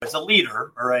as a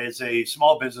leader or as a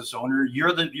small business owner,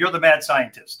 you're the mad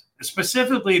scientist.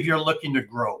 Specifically, if you're looking to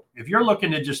grow, if you're looking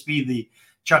to just be the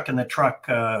chuck in the truck,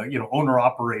 owner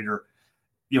operator,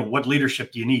 what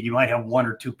leadership do you need? You might have one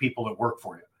or two people that work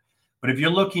for you. But if you're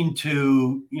looking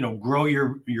to, grow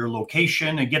your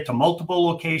location and get to multiple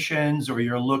locations, or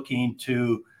you're looking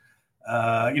to,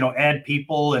 add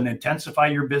people and intensify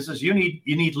your business, you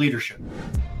need leadership.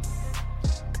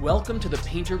 Welcome to the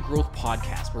Painter Growth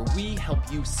Podcast, where we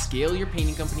help you scale your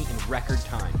painting company in record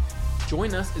time.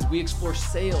 Join us as we explore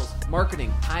sales, marketing,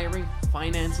 hiring,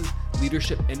 finances,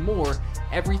 leadership, and more,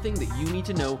 everything that you need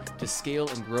to know to scale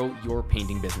and grow your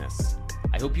painting business.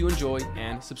 I hope you enjoy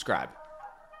and subscribe.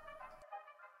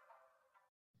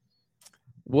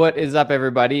 What is up,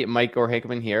 everybody? Mike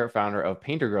Gorhickman here, founder of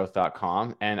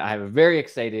paintergrowth.com, and I have a very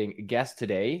exciting guest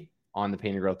today on the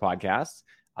Painter Growth Podcast.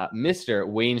 Mr.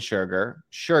 Wayne Scherger,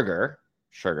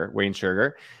 Wayne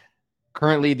Scherger,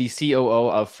 currently the COO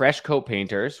of Freshcoat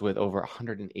Painters with over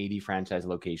 180 franchise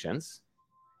locations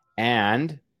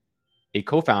and a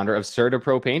co-founder of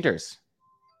CertaPro Painters.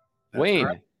 That's Wayne,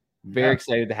 correct. Very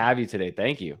excited to have you today.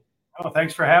 Thank you. Oh,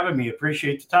 thanks for having me.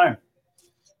 Appreciate the time.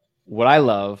 What I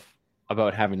love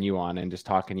about having you on and just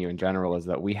talking to you in general is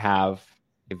that we have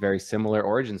a very similar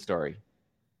origin story.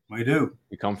 We do.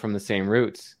 We come from the same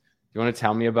roots. You want to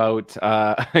tell me about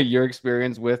your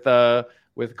experience with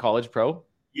College Pro?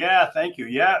 Yeah, thank you.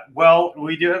 Yeah, well,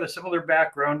 we do have a similar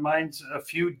background. Mine's a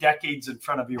few decades in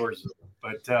front of yours,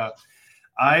 but that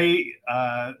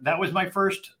was my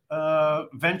first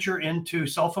venture into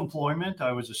self-employment.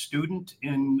 I was a student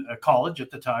in college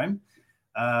at the time,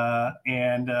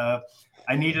 and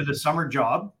I needed a summer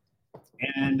job,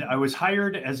 and I was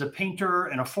hired as a painter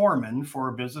and a foreman for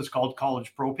a business called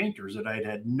College Pro Painters that I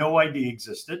had no idea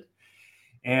existed.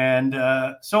 And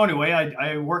so anyway,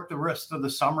 I worked the rest of the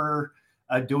summer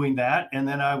doing that. And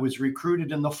then I was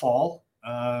recruited in the fall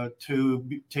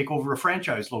to take over a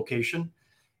franchise location.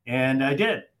 And I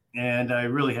did. And I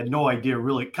really had no idea,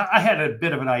 I had a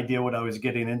bit of an idea what I was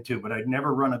getting into, but I'd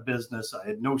never run a business. I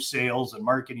had no sales and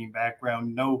marketing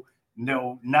background, no,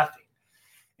 nothing.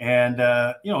 And,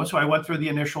 so I went through the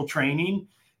initial training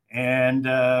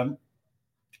and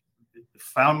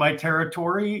found my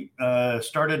territory,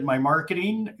 started my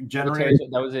marketing, generated.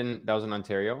 That was in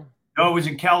Ontario? No, it was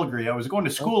in Calgary. I was going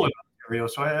to school in Ontario,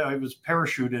 so I was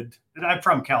parachuted. I'm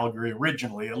from Calgary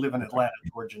originally. I live in Atlanta,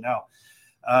 Georgia now.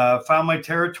 Found my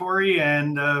territory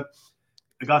and I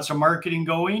got some marketing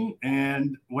going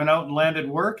and went out and landed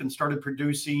work and started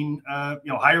producing,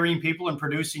 hiring people and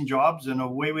producing jobs, and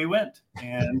away we went.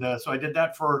 And so I did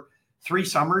that for 3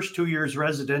 summers, 2 years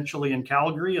residentially in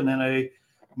Calgary, and then I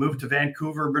moved to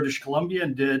Vancouver, British Columbia,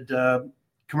 and did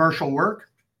commercial work.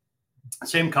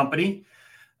 Same company.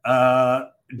 I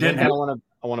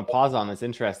want to pause on this.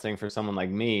 Interesting for someone like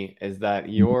me is that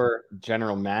your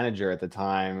general manager at the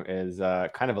time is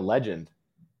kind of a legend.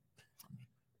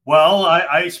 Well,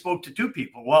 I spoke to 2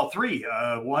 people. Well, 3.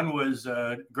 One was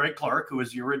Greg Clark, who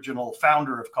was the original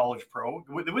founder of College Pro.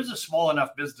 It was a small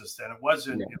enough business then. It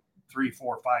wasn't 3,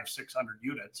 4, 5, 600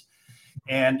 units.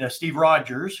 And Steve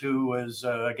Rogers, who was,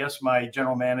 I guess, my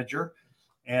general manager.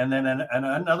 And then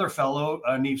another fellow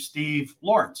named Steve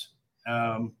Lawrence.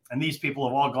 And these people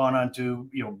have all gone on to,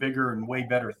 bigger and way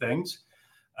better things.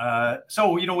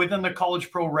 So, within the College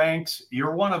Pro ranks,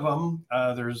 you're one of them.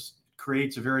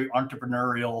 Creates a very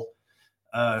entrepreneurial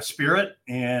spirit,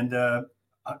 and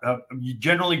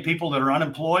generally people that are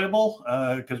unemployable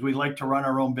because we like to run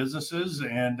our own businesses,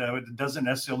 and it doesn't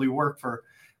necessarily work for.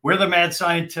 We're the mad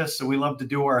scientists, so we love to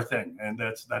do our thing, and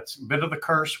that's a bit of the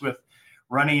curse with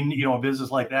running a business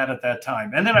like that at that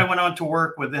time. And then I went on to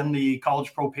work within the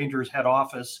College Pro Painters head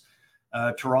office,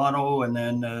 Toronto, and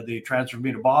then they transferred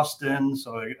me to Boston.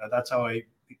 So that's how I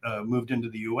moved into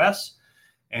the U.S.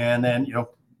 And then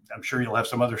I'm sure you'll have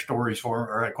some other stories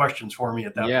or questions for me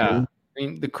at that point. I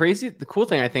mean, the cool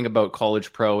thing I think about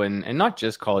College Pro and not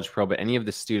just College Pro, but any of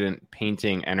the student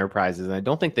painting enterprises, and I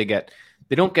don't think they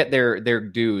don't get their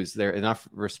dues, their enough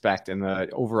respect in the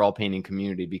overall painting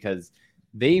community, because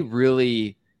they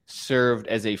really served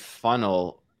as a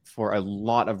funnel for a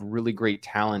lot of really great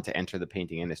talent to enter the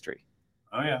painting industry.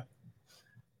 Oh yeah,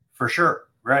 for sure.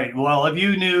 Right. Well, if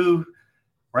you knew,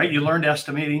 right, you learned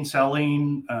estimating,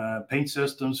 selling, paint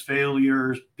systems,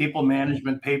 failures, people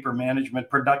management, paper management,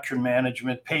 production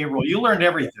management, payroll. You learned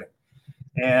everything.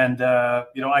 And,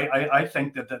 I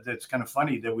think that it's kind of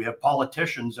funny that we have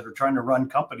politicians that are trying to run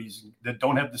companies that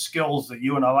don't have the skills that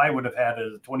you and I would have had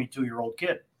as a 22-year-old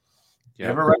kid. Yeah.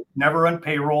 Never run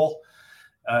payroll,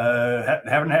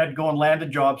 haven't had to go and land a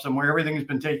job somewhere. Everything's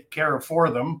been taken care of for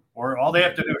them, or all they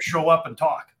have to do is show up and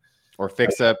talk. Or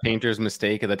fix a painter's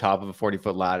mistake at the top of a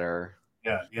 40-foot ladder.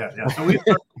 Yeah. So we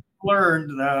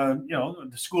learned,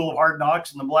 the School of Hard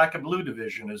Knocks and the Black and Blue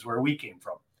division is where we came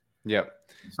from. Yep.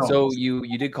 So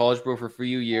you did College Pro for a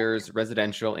few years,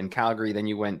 residential in Calgary. Then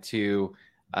you went to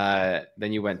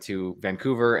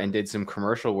Vancouver and did some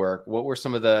commercial work. What were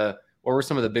some of the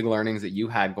big learnings that you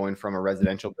had going from a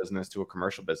residential business to a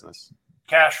commercial business?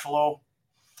 Cash flow,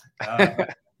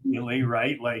 really,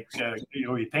 right? Like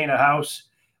you paint a house,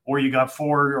 or you got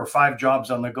 4 or 5 jobs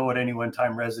on the go at any one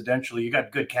time residentially. You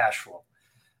got good cash flow.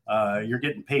 You're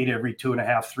getting paid every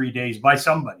 2.5, 3 days by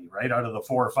somebody, right? Out of the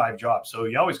 4 or 5 jobs. So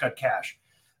you always got cash.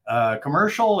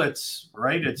 Commercial, it's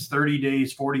 30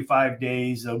 days, 45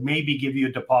 days. They'll maybe give you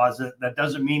a deposit. That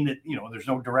doesn't mean that, there's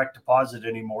no direct deposit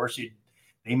anymore. So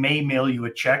they may mail you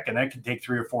a check, and that can take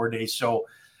 3 or 4 days. So,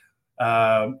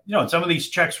 some of these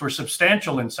checks were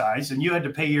substantial in size, and you had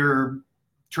to pay your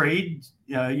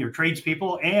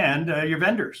tradespeople and your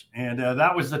vendors. And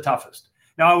that was the toughest.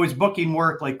 Now I was booking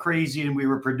work like crazy and we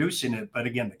were producing it. But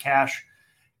again, the cash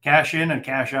in and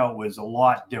cash out was a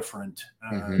lot different.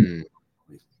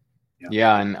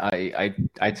 Yeah. And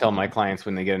I tell my clients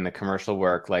when they get into commercial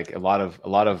work, like a lot of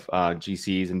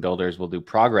GCs and builders will do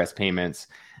progress payments,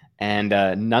 and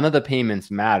none of the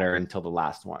payments matter until the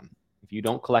last one. If you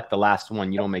don't collect the last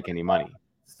one, you don't make any money.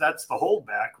 That's the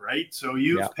holdback, right? So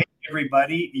you've paid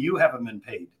everybody, you haven't been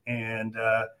paid. And,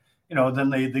 then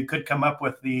they could come up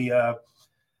with the,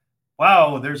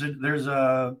 now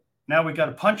we got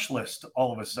a punch list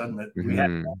all of a sudden that we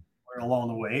had along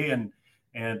the way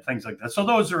and things like that. So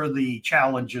those are the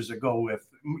challenges that go with,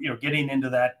 getting into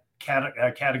that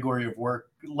category of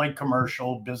work, like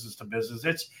commercial, business to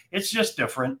business. It's just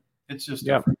different. It's just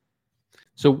different.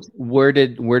 So where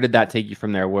did that take you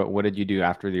from there? What did you do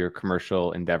after your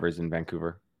commercial endeavors in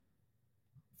Vancouver?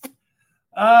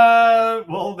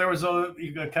 Well, there was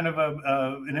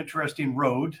an interesting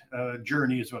road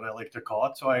journey is what I like to call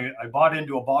it. So I bought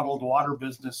into a bottled water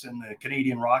business in the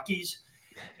Canadian Rockies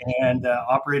and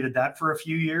operated that for a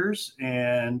few years.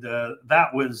 And that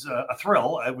was a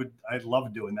thrill. I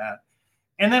loved doing that.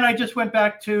 And then I just went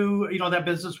back to, that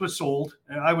business was sold.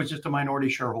 I was just a minority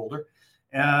shareholder.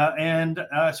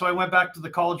 So I went back to the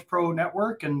College Pro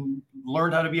network and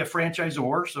learned how to be a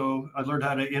franchisor. So I learned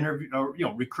how to interview,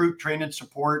 recruit, train, and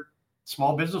support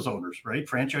small business owners, right?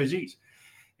 Franchisees.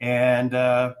 And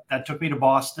that took me to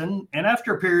Boston. And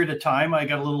after a period of time, I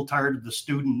got a little tired of the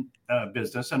student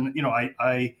business. And,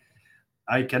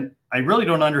 I really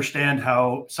don't understand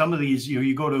how some of these,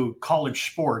 you go to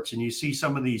college sports and you see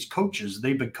some of these coaches,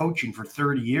 they've been coaching for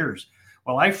 30 years.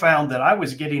 Well, I found that I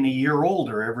was getting a year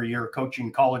older every year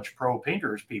coaching College Pro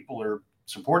painters, people or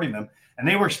supporting them, and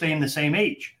they were staying the same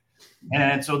age.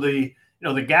 And so the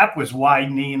gap was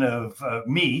widening of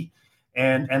me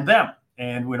and them.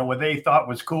 And, what they thought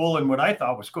was cool and what I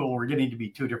thought was cool were getting to be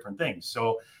two different things.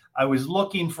 So I was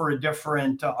looking for a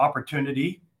different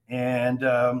opportunity. And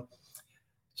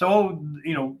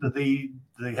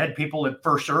the head people at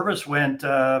First Service went,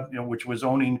 which was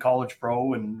owning College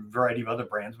Pro and a variety of other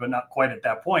brands, but not quite at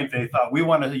that point. They thought we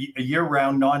want a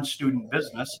year-round non-student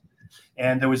business.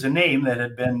 And there was a name that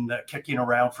had been kicking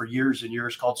around for years and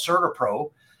years called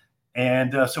CertaPro.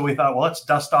 And so we thought, well, let's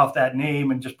dust off that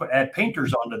name and just add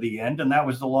painters onto the end. And that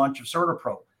was the launch of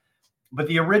CertaPro. But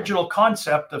the original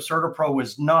concept of CertaPro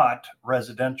was not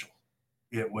residential.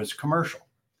 It was commercial.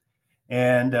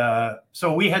 And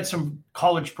so we had some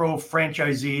College Pro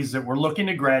franchisees that were looking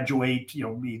to graduate,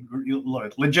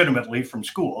 legitimately from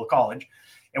college,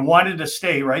 and wanted to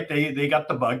stay, right? They got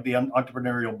the bug, the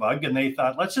entrepreneurial bug, and they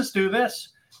thought, let's just do this.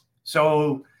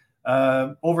 So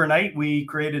overnight, we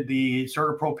created the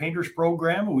CertaPro Painters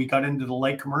program. We got into the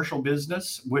light commercial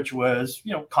business, which was,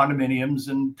 condominiums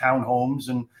and townhomes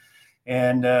and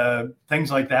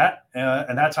things like that.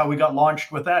 And that's how we got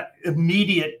launched with that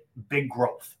immediate big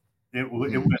growth. It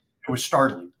was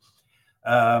startling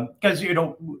because,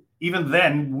 even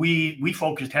then we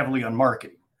focused heavily on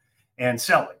marketing and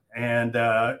selling. And,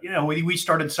 we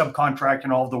started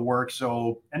subcontracting all the work.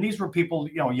 So, and these were people,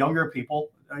 younger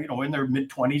people, in their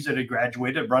mid-20s that had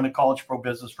graduated, run a College Pro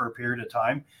business for a period of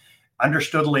time,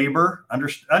 understood labor,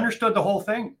 understood the whole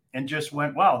thing, and just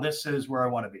went, wow, this is where I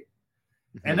want to be.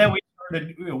 Mm-hmm. And then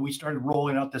we started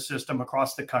rolling out the system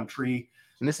across the country.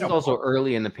 And this is also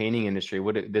early in the painting industry.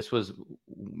 This was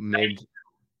mid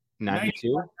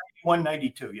 92?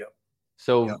 92, yeah.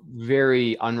 So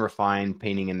very unrefined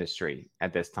painting industry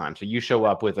at this time. So you show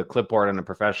up with a clipboard and a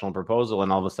professional proposal,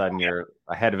 and all of a sudden you're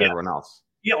ahead of everyone else.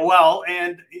 Yeah, well,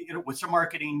 and with some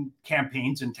marketing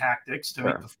campaigns and tactics to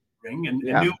make the ring, and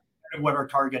knew what our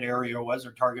target area was,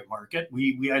 our target market.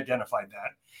 We identified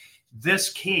that.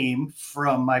 this came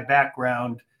from my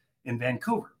background in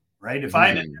Vancouver, right? If I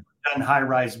had done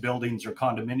high-rise buildings or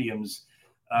condominiums,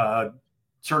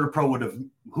 CertaPro would have,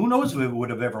 who knows if it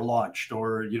would have ever launched,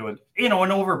 or,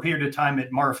 and over a period of time,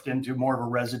 it morphed into more of a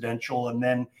residential. And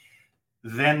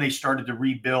then they started to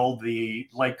rebuild the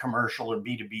light commercial or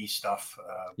B2B stuff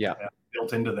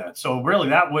built into that. So really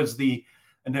that was the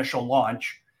initial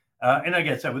launch. And like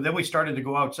I said, then we started to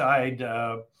go outside,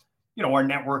 our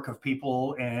network of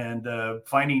people, and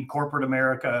finding corporate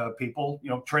America people.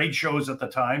 Trade shows at the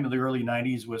time in the early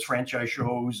 90s was franchise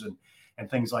shows and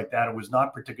things like that. It was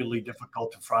not particularly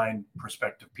difficult to find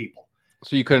prospective people.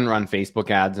 So you couldn't run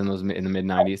Facebook ads in the mid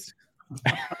 90s?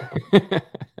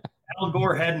 Al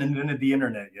Gore hadn't invented the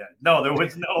internet yet. No, there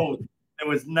was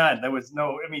none. There was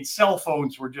no, cell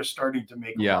phones were just starting to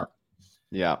make mark.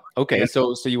 Yeah. Okay.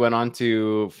 So you went on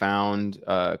to co-found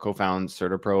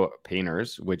CertaPro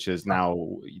Painters, which is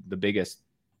now the biggest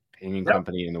painting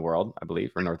company in the world, I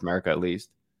believe, for North America at least.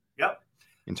 Yep.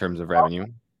 In terms of revenue.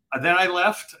 Then I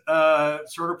left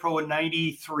CertaPro in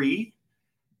 '93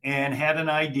 and had an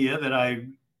idea that I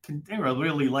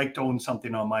really liked to own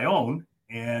something on my own,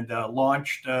 and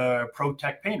launched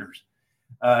ProTech Painters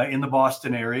in the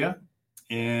Boston area,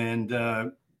 and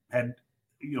had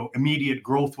immediate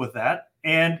growth with that.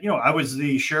 And I was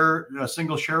the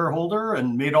single shareholder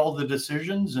and made all the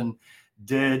decisions, and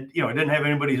I didn't have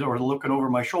anybody sort of looking over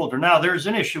my shoulder. Now there's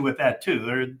an issue with that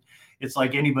too. It's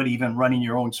like anybody even running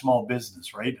your own small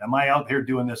business, right? Am I out here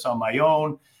doing this on my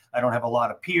own? I don't have a lot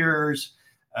of peers.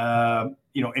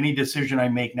 Any decision I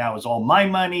make now is all my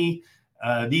money.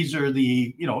 These are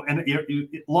the,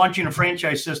 launching a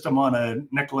franchise system on a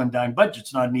nickel and dime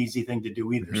budget's not an easy thing to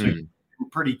do either. So you're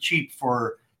pretty cheap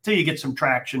till you get some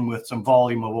traction with some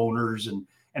volume of owners and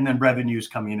then revenues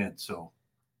coming in. So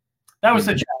that was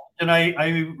the challenge. And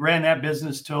I ran that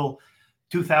business till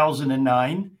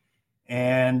 2009.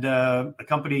 And a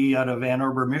company out of Ann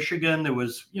Arbor, Michigan, that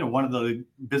was, one of the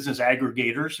business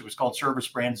aggregators. It was called Service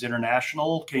Brands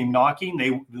International, came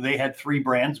knocking. They had 3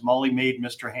 brands: Molly Maid,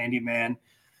 Mr. Handyman,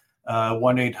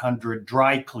 1-800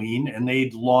 Dry Clean, and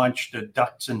they'd launched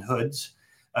ducts and hoods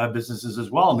businesses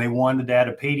as well. And they wanted to add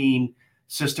a painting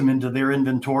system into their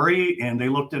inventory, and they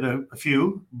looked at a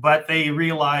few, but they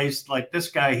realized, like, this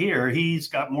guy here, he's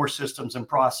got more systems and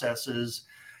processes.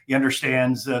 He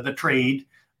understands the trade,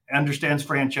 understands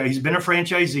franchise. He's been a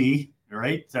franchisee,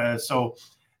 right? So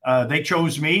they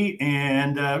chose me,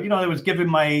 and it was giving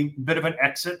my bit of an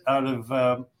exit out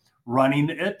of running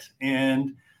it,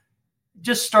 and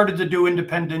just started to do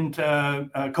independent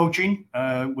coaching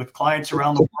with clients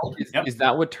around the world. Is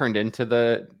that what turned into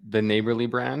the Neighborly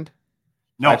brand?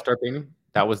 No. 5-star painting?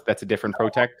 That's a different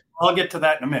ProTech? I'll get to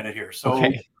that in a minute here. So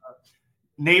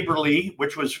Neighborly,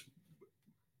 which was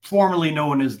formerly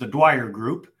known as the Dwyer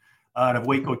Group, out of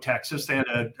Waco, Texas. They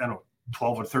had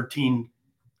 12 or 13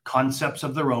 concepts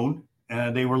of their own.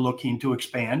 They were looking to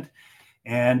expand,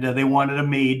 and they wanted a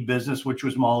maid business, which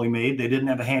was Molly Maid. They didn't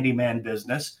have a handyman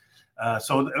business.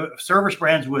 So Service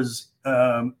Brands was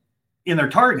in their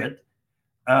target.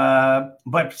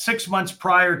 But 6 months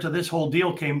prior to this whole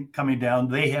deal coming down,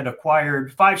 they had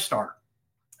acquired 5-star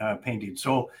painting.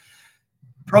 So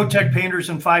ProTech Painters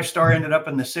and 5-star ended up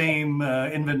in the same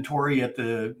inventory at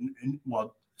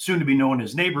soon to be known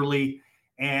as Neighborly.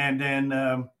 And then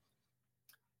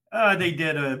they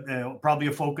did probably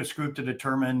a focus group to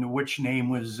determine which name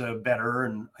was better.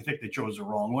 And I think they chose the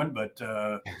wrong one, but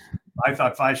I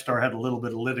thought 5-star had a little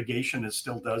bit of litigation. It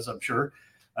still does, I'm sure.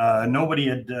 Nobody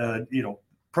had,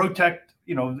 ProTech,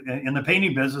 in the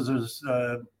painting business is,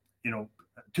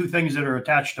 2 things that are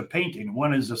attached to painting.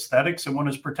 One is aesthetics and one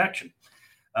is protection.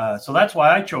 So that's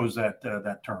why I chose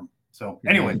that term. So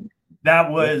anyway, that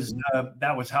was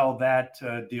how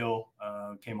that deal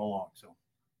came along. So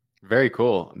very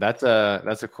cool. That's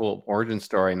a cool origin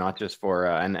story, not just for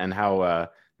and how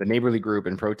the Neighborly Group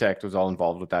and ProTech was all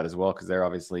involved with that as well, because they're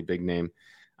obviously big name.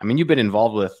 I mean, you've been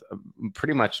involved with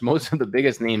pretty much most of the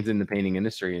biggest names in the painting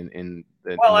industry in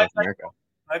North America.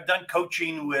 I've done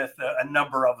coaching with a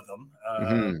number of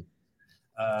them.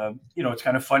 It's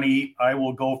kind of funny. I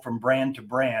will go from brand to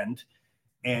brand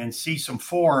and see some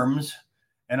forms,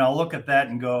 and I'll look at that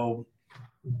and go,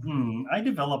 I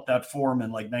developed that form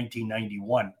in like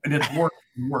 1991, and it's word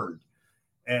for word.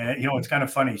 And, it's kind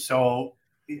of funny. So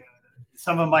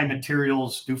some of my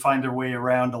materials do find their way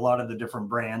around a lot of the different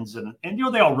brands, and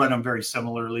they all run them very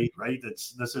similarly, right?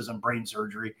 This isn't brain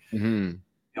surgery. You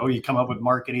come up with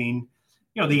marketing,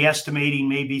 the estimating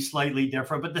may be slightly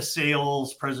different, but the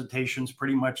sales presentation's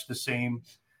pretty much the same.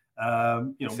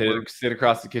 Sit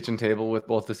across the kitchen table with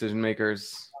both decision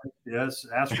makers. Yes,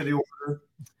 ask for the order,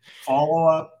 follow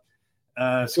up.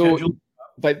 schedule.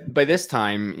 But by this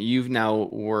time, you've now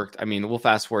worked. I mean, we'll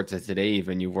fast forward to today.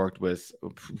 Even you've worked with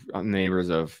neighbors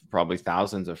of probably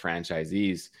thousands of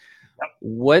franchisees. Yep.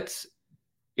 What,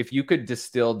 if you could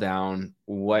distill down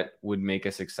what would make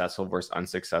a successful versus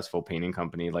unsuccessful painting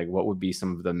company? Like, what would be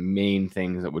some of the main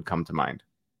things that would come to mind?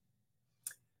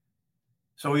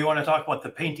 So you want to talk about the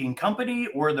painting company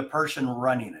or the person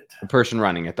running it? The person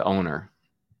running it, the owner.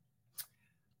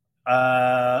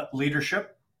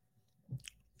 Leadership.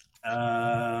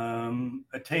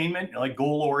 Attainment, like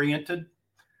goal-oriented,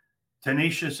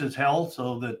 tenacious as hell,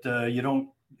 so that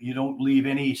you don't leave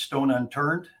any stone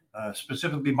unturned,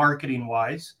 specifically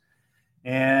marketing-wise,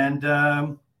 and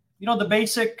the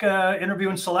basic interview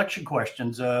and selection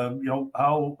questions. How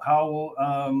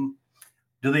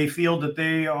do they feel that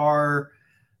they are?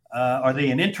 Are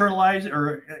they an internalized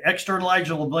or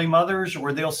externalized? Will blame others,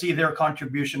 or they'll see their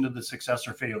contribution to the success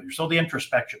or failure. So the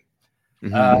introspection.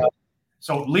 Mm-hmm.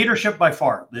 So leadership by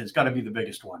far has got to be the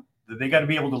biggest one. They got to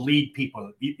be able to lead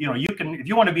people. You can, if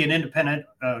you want to be an independent,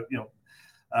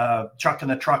 chuck in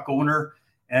the truck owner,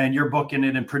 and you're booking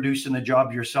it and producing the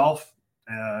job yourself,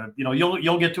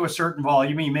 you'll get to a certain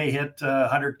volume. You may hit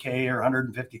 100K or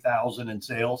 150,000 in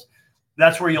sales.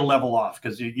 That's where you'll level off,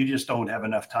 because you just don't have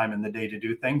enough time in the day to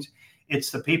do things. It's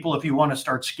the people, if you want to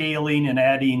start scaling and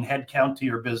adding headcount to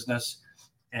your business,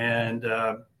 and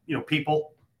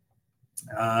people.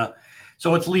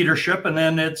 So it's leadership, and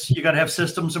then you got to have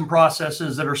systems and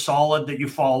processes that are solid that you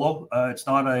follow. It's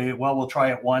not we'll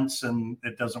try it once and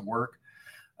it doesn't work.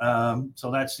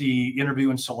 So that's the interview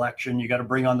and selection. You got to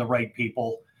bring on the right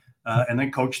people and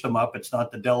then coach them up. It's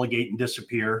not the delegate and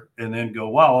disappear and then go,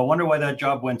 wow, I wonder why that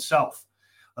job went south.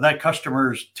 Well, that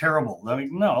customer's terrible. I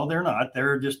mean, no, they're not.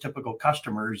 They're just typical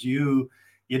customers. You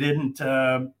didn't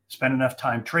spend enough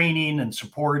time training and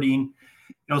supporting.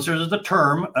 So there's a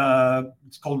term,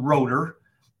 it's called rotor.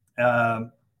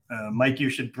 Mike, you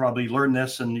should probably learn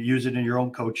this and use it in your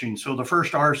own coaching. So the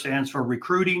first R stands for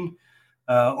recruiting.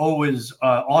 O is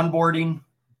onboarding.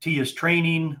 T is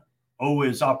training. O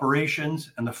is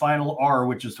operations. And the final R,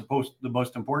 which is the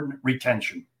most important,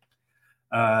 retention.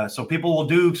 So people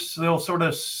they'll sort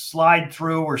of slide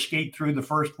through or skate through the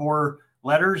first 4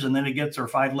 letters, and then or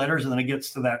 5 letters, and then it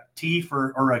gets to that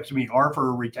R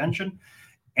for retention.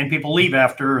 And people leave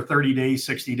after 30 days,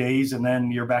 60 days, and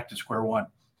then you're back to square one.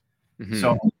 Mm-hmm.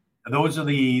 So those are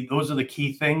the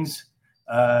key things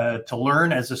to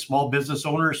learn as a small business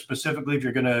owner, specifically if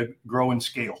you're going to grow and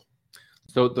scale.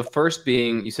 So the first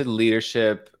being, you said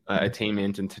leadership,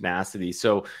 attainment, and tenacity.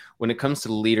 So when it comes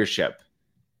to leadership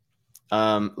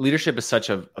is such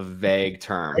a vague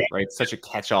term, right? It's such a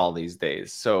catch-all these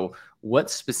days. So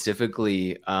what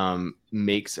specifically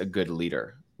makes a good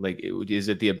leader? Like, is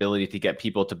it the ability to get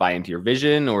people to buy into your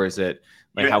vision, or is it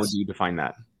like, yes. How would you define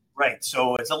that? Right.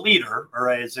 So as a leader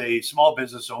or as a small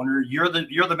business owner, you're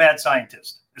the mad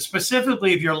scientist,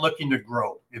 specifically if you're looking to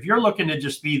grow. If you're looking to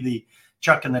just be the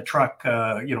chuck in the truck,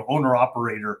 owner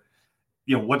operator,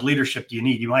 what leadership do you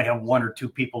need? You might have 1 or 2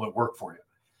 people that work for you.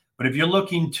 But if you're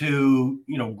looking to,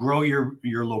 grow your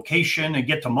location and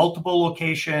get to multiple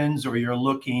locations, or you're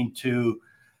looking to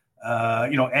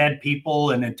add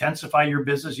people and intensify your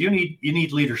business, you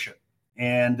need leadership.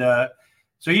 And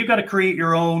so you've got to create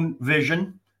your own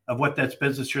vision of what that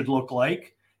business should look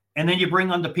like. And then you bring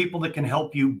on the people that can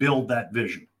help you build that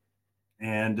vision.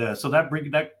 And so that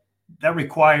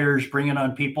requires bringing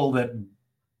on people that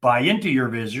buy into your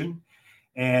vision.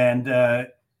 And,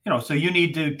 so you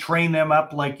need to train them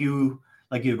up like you'd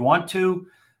want to.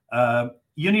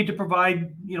 You need to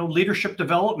provide, leadership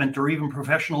development or even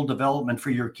professional development for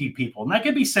your key people. And that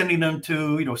could be sending them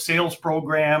to, sales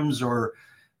programs or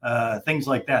things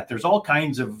like that. There's all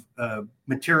kinds of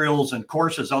materials and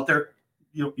courses out there.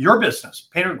 Your business,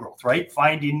 Painter Growth, right?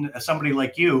 Finding somebody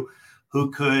like you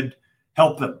who could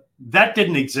help them. That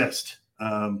didn't exist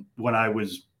when I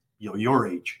was, your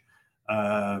age.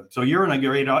 So you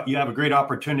have a great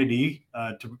opportunity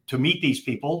to meet these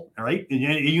people, right? And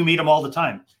you meet them all the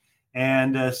time.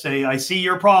 And say, I see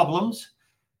your problems.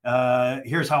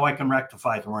 Here's how I can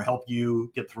rectify them or help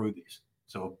you get through these.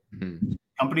 So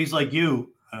companies like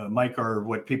you, Mike, are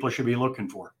what people should be looking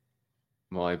for.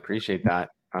 Well, I appreciate that.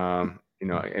 I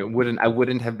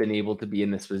wouldn't have been able to be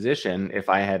in this position if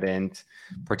I hadn't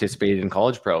participated in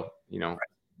College Pro,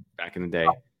 back in the day.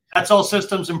 That's all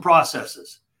systems and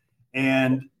processes.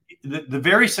 And the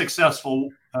very successful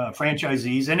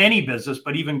franchisees in any business,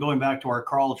 but even going back to our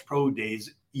College Pro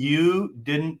days, you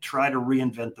didn't try to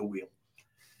reinvent the wheel.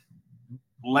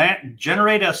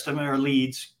 Generate estimate or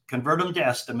leads, convert them to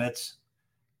estimates,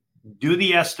 do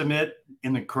the estimate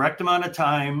in the correct amount of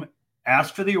time,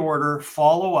 ask for the order,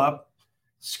 follow up,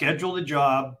 schedule the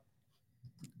job,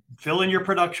 fill in your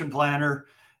production planner,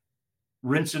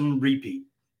 rinse and repeat,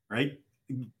 right?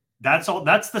 That's all.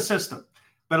 That's the system.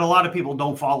 But a lot of people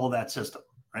don't follow that system,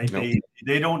 right? Nope.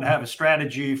 They don't have a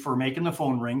strategy for making the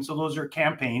phone ring. So those are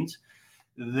campaigns.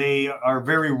 They are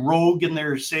very rogue in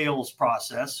their sales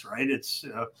process, right? It's,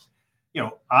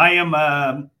 I am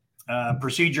a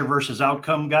procedure versus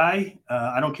outcome guy.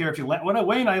 I don't care if you land.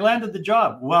 Wayne, I landed the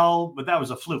job. Well, but that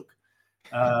was a fluke.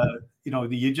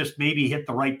 You just maybe hit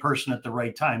the right person at the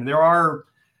right time. There are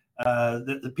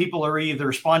the people are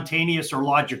either spontaneous or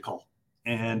logical.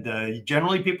 And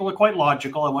generally people are quite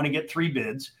logical. I want to get 3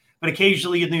 bids, but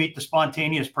occasionally you meet the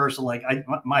spontaneous person. Like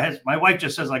my wife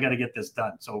just says, I got to get this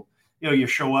done. So, you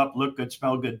show up, look good,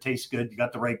 smell good, taste good. You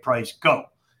got the right price, go.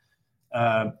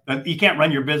 But you can't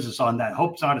run your business on that.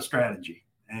 Hope's not a strategy.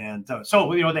 And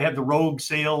so they have the rogue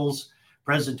sales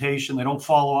presentation. They don't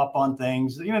follow up on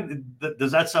things.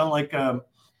 Does that sound like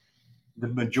the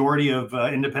majority of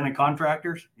independent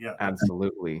contractors? Yeah,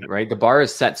 absolutely. Right. The bar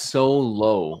is set so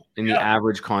low in the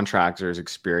average contractor's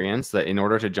experience that in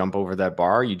order to jump over that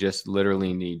bar, you just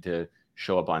literally need to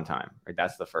show up on time. Right.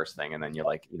 That's the first thing. And then you're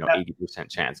like, 80%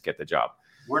 chance get the job.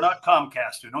 We're not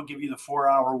Comcast. We don't give you the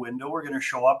 4-hour window. We're going to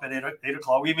show up at 8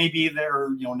 o'clock. We may be there,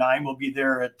 9. We'll be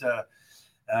there at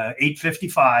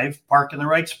 8:55. Park in the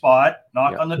right spot.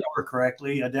 Knock on the door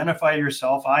correctly. Identify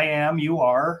yourself. I am. You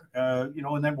are.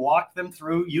 And then walk them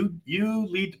through. You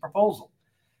lead the proposal.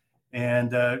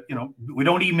 And we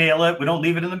don't email it. We don't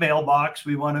leave it in the mailbox.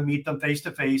 We want to meet them face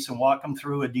to face and walk them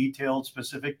through a detailed,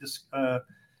 specific,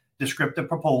 descriptive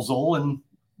proposal and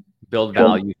build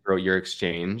value throughout your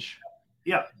exchange.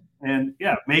 Yeah. And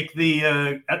make the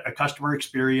a customer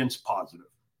experience positive.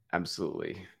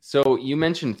 Absolutely. So you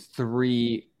mentioned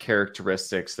 3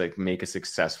 characteristics that make a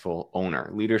successful owner: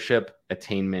 leadership,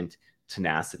 attainment,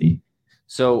 tenacity.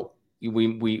 So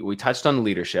we touched on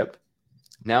leadership.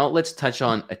 Now let's touch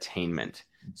on attainment.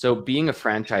 So being a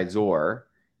franchisor,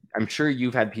 I'm sure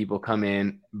you've had people come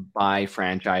in, buy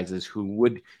franchises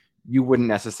who you wouldn't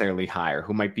necessarily hire,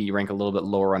 who might be rank a little bit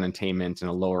lower on attainment and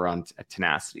a lower on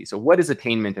tenacity. So what is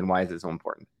attainment and why is it so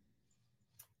important?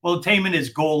 Well, attainment is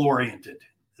goal-oriented.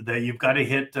 That you've got to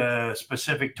hit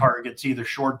specific targets, either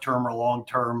short-term or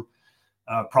long-term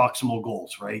proximal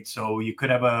goals, right? So you could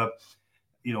have an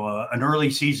early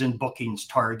season bookings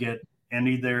target, and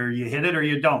either you hit it or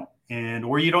you don't,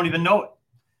 or you don't even know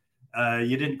it.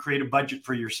 You didn't create a budget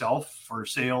for yourself for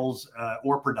sales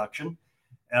or production.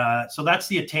 So that's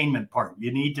the attainment part.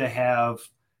 You need to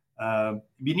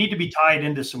be tied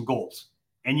into some goals,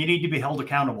 and you need to be held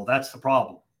accountable. That's the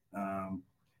problem.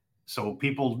 So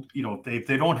people, if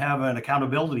they don't have an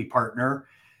accountability partner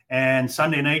and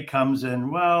Sunday night comes and,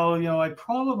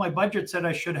 my budget said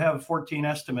I should have 14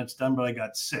 estimates done, but I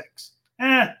got 6.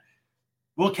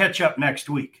 We'll catch up next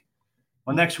week.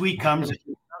 Well, next week comes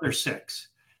another 6.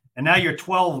 And now you're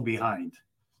 12 behind.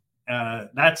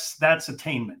 That's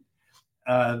attainment.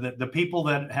 The people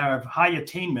that have high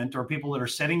attainment are people that are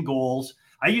setting goals.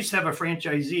 I used to have a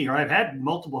franchisee, or I've had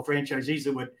multiple franchisees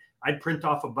that I'd print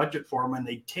off a budget for them and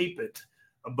they'd tape it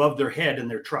above their head in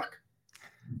their truck.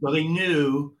 So they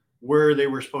knew where they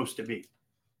were supposed to be.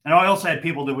 And I also had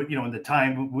people that would, in the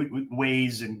time,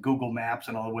 Waze and Google Maps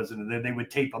and all it was, they would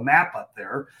tape a map up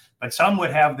there, but some would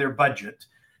have their budget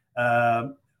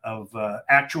of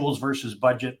actuals versus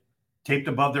budget taped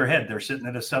above their head. They're sitting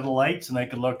at a set of lights and they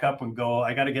can look up and go,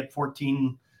 I got to get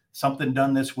 14 something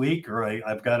done this week, or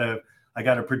I got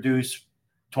to produce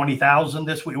 20,000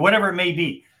 this week, whatever it may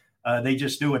be. They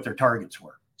just knew what their targets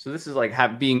were. So this is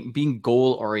like being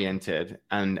goal oriented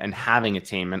and having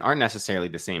attainment aren't necessarily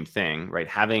the same thing, right?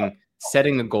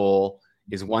 Setting a goal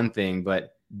is one thing,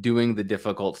 but doing the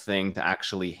difficult thing to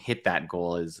actually hit that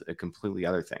goal is a completely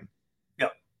other thing. Yeah,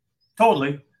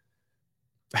 totally.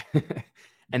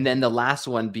 And then the last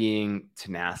one being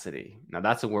tenacity. Now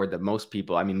that's a word that most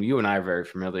people, you and I are very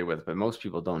familiar with, but most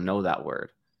people don't know that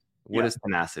word. What is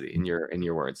tenacity in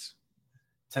your words?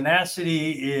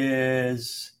 Tenacity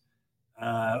is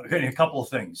a couple of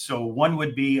things. So one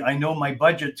would be, I know my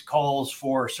budget calls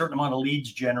for a certain amount of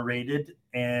leads generated,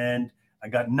 and I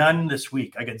got none this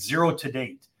week. I got 0 to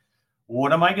date.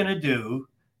 What am I going to do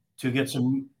to get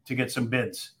some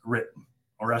bids written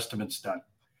or estimates done?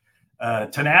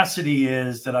 Tenacity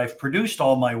is that I've produced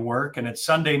all my work and it's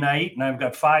Sunday night and I've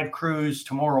got 5 crews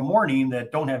tomorrow morning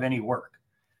that don't have any work.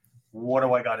 What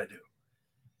do I got to do?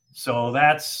 So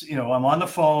that's, I'm on the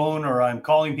phone or I'm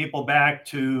calling people back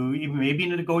to even maybe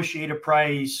negotiate a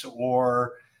price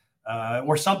or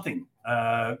something.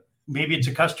 maybe it's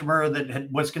a customer that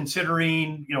was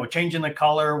considering, changing the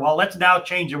color. Well, let's now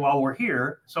change it while we're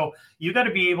here. So you got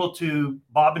to be able to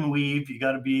bob and weave. You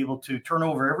got to be able to turn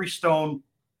over every stone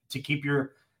to keep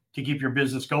your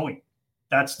business going.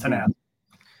 That's tenacity.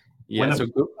 Yeah. So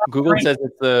Google says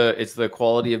it's the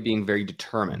quality of being very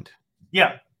determined.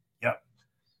 Yeah.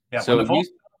 So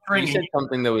you said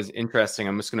something that was interesting.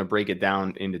 I'm just going to break it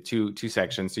down into two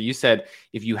sections. So you said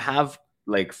if you have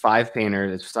like 5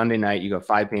 painters, it's Sunday night, you got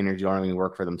 5 painters, you don't have any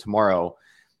work for them tomorrow.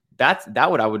 That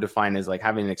what I would define as like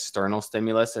having an external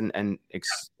stimulus and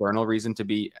external reason to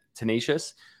be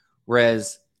tenacious.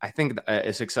 Whereas I think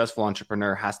a successful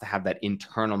entrepreneur has to have that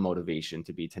internal motivation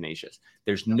to be tenacious.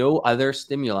 There's no other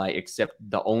stimuli except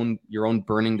your own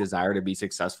burning desire to be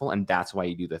successful. And that's why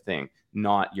you do the thing,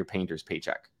 not your painter's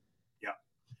paycheck. Yeah.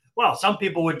 Well, some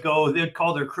people they'd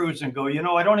call their crews and go,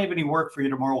 I don't have any work for you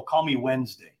tomorrow. Call me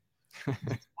Wednesday. Well,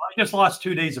 I just lost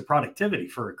 2 days of productivity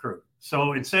for a crew.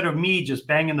 So instead of me just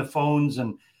banging the phones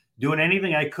and doing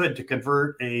anything I could to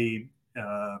convert a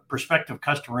prospective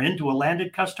customer into a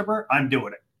landed customer, I'm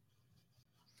doing it.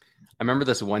 I remember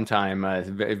this one time,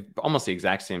 almost the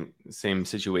exact same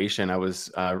situation. I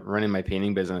was running my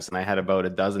painting business, and I had about a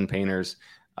dozen painters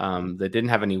that didn't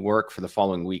have any work for the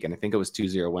following week. And I think it was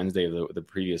Tuesday or Wednesday of the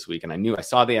previous week. And I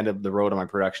saw the end of the road on my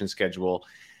production schedule,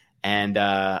 and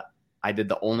I did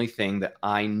the only thing that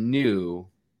I knew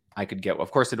I could get. Of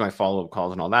course, I did my follow-up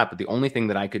calls and all that, but the only thing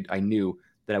that I knew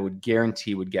that I would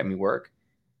guarantee would get me work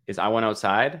is I went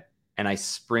outside and I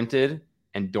sprinted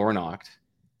and door knocked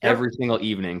every single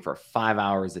evening for 5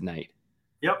 hours a night.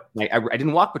 Yep. I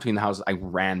didn't walk between the houses. I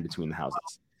ran between the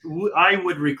houses. I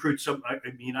would recruit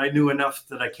I knew enough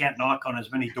that I can't knock on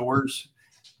as many doors.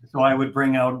 So I would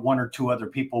bring out 1 or 2 other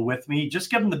people with me,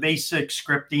 just give them the basic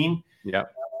scripting. Yeah.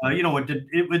 Then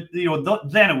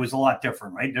it was a lot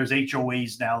different, right? There's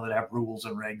HOAs now that have rules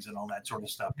and regs and all that sort of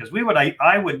stuff. Because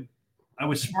I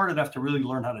was smart enough to really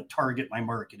learn how to target my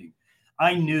marketing.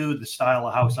 I knew the style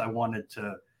of house I wanted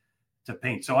to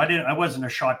paint. So I wasn't a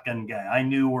shotgun guy. I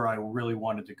knew where I really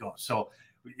wanted to go. So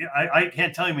I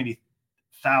can't tell you how many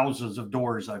thousands of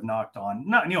doors I've knocked on.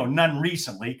 None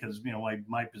recently, because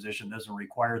my position doesn't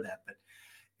require that. But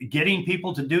getting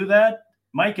people to do that,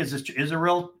 Mike, is a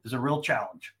real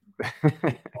challenge.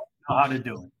 Know how to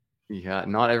do it. Yeah,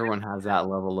 not everyone has that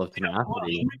level of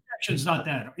tenacity. Rejection's not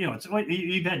that.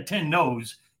 You've had 10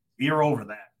 no's, you're over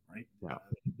that, right? Yeah.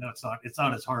 It's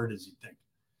not as hard as you think.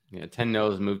 Yeah, 10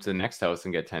 no's, move to the next house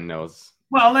and get 10 no's.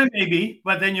 Well, that may be,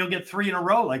 but then you'll get 3 in a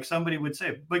row, like somebody would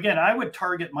say. But again, I would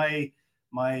target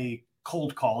my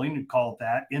cold calling, and call it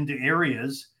that, into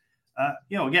areas.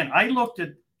 Again, I looked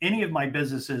at any of my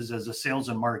businesses as a sales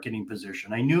and marketing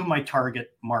position. I knew my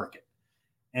target market.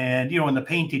 And, in the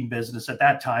painting business at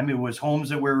that time, it was homes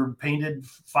that were painted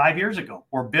 5 years ago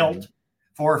or built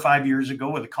 4 or 5 years ago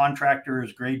with a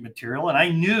contractor's grade material. And I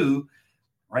knew,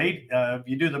 right, if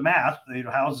you do the math,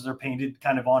 houses are painted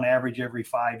kind of on average every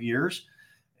 5 years.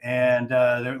 And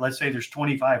let's say there's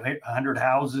 2,500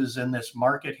 houses in this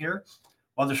market here.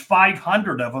 Well, there's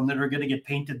 500 of them that are going to get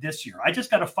painted this year. I just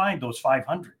got to find those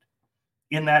 500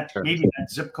 in that, maybe that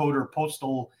zip code or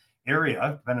postal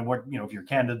area, depending on what, if you're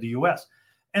Canada, the US.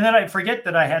 And then I forget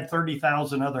that I had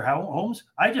 30,000 other homes.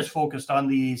 I just focused on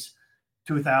these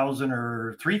 2,000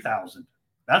 or 3,000.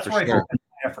 That's where I focused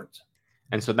my efforts.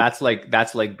 And so that's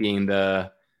like being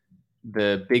the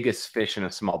biggest fish in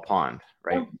a small pond,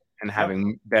 right? And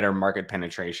having better market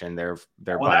penetration,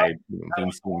 thereby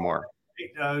being seen more.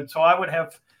 So I would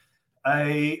have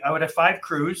 5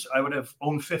 crews. I would have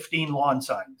owned 15 lawn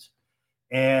signs.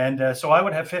 And so I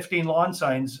would have 15 lawn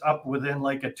signs up within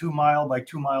like a 2 mile by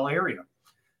 2 mile area.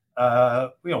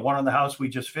 One on the house we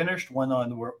just finished, one on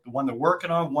the one they're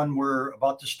working on, one we're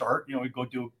about to start. We go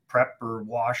do prep or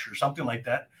wash or something like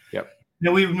that. Yep.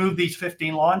 Then we would move these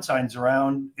 15 lawn signs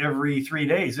around every 3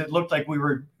 days. It looked like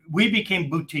we became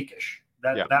boutique-ish.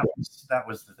 That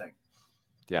was the thing.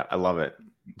 Yeah, I love it.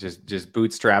 Just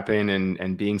bootstrapping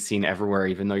and being seen everywhere,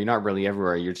 even though you're not really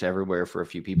everywhere. You're just everywhere for a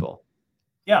few people.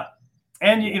 Yeah.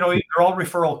 And, they're all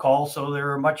referral calls. So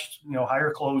they're a much,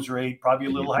 higher close rate, probably a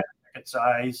little higher ticket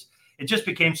size. It just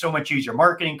became so much easier.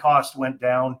 Marketing costs went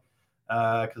down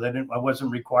because I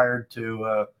wasn't required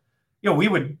to,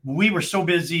 we were so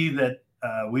busy that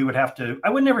we would have to,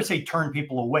 I would never say turn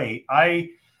people away. I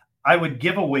would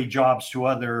give away jobs to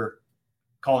other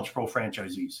College Pro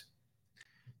franchisees.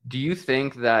 Do you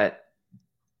think that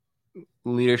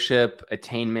leadership,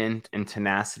 attainment, and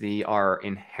tenacity are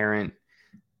inherent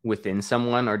within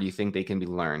someone, or do you think they can be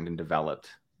learned and developed?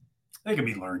 They can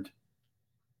be learned.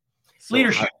 So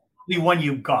leadership, the one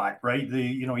you got, right?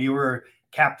 You were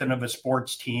captain of a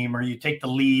sports team, or you take the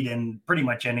lead in pretty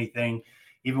much anything,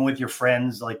 even with your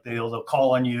friends. Like they'll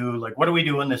call on you, like, what are we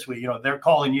doing this week? They're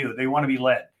calling you. They want to be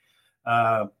led.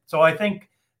 So I think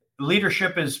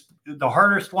leadership is the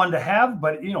hardest one to have,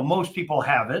 but most people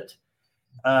have it.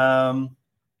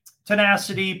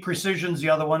 Tenacity, precision's the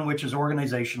other one, which is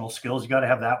organizational skills. You got to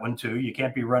have that one too. You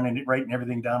can't be writing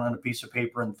everything down on a piece of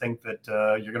paper and think that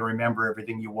you're going to remember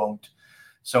everything. You won't.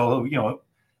 So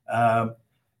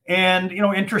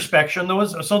introspection.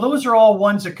 Those are all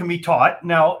ones that can be taught.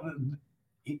 Now,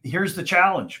 here's the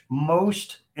challenge.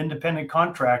 Most independent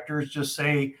contractors just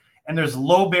say, and there's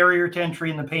low barrier to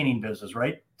entry in the painting business,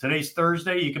 right? Today's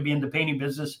Thursday. You could be in the painting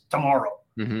business tomorrow.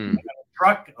 Mm-hmm. A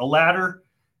truck, a ladder,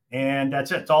 and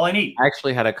that's it. That's all I need. I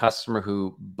actually had a customer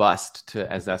who bust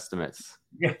as estimates.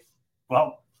 Yeah.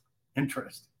 Well,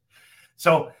 interesting.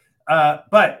 So,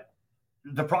 but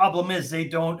the problem is they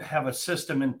don't have a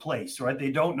system in place, right?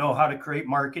 They don't know how to create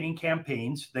marketing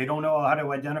campaigns. They don't know how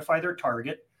to identify their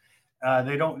target.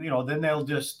 They don't, then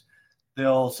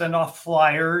they'll send off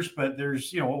flyers, but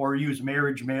there's, or use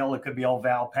marriage mail. It could be all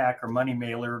Valpak or money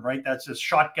mailer, right? That's just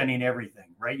shotgunning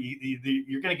everything, right?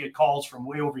 You're going to get calls from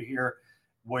way over here,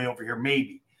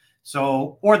 maybe.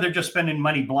 So, or they're just spending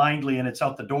money blindly and it's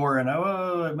out the door and,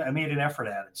 I made an effort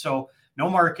at it. So no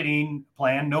marketing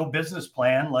plan, no business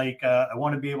plan. Like I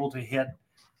want to be able to hit,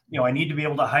 I need to be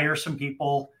able to hire some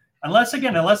people. Unless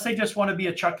they just want to be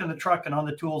a chuck in the truck and on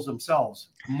the tools themselves.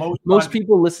 Most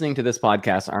people listening to this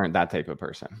podcast aren't that type of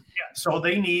person. Yeah. So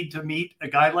they need to meet a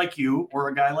guy like you or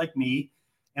a guy like me,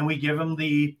 and we give them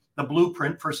the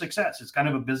blueprint for success. It's kind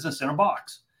of a business in a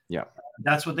box. Yeah.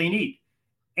 That's what they need.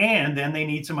 And then they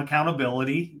need some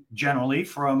accountability generally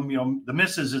from, the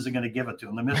missus isn't going to give it to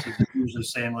them. The missus is usually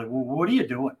saying like, well, what are you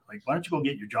doing? Like, why don't you go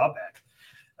get your job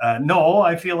back? No,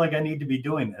 I feel like I need to be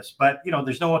doing this, but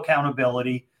there's no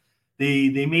accountability.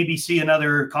 They maybe see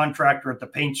another contractor at the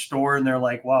paint store and they're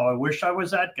like, wow, I wish I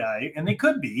was that guy. And they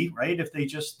could be, right, if they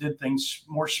just did things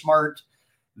more smart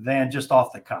than just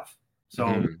off the cuff. So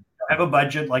I have a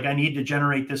budget, like I need to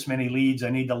generate this many leads. I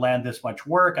need to land this much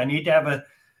work. I need to have a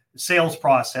sales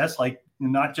process, like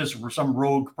not just some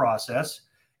rogue process.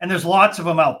 And there's lots of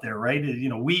them out there, right?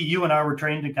 You and I were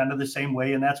trained in kind of the same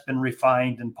way, and that's been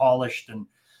refined and polished. And,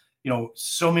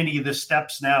 so many of the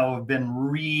steps now have been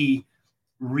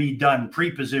redone,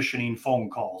 pre-positioning phone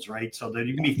calls, right? So that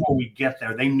even before we get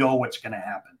there, they know what's going to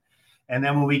happen. And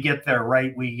then when we get there,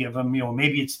 right, we give them,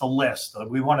 maybe it's the list.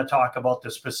 We want to talk about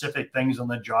the specific things on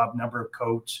the job, number of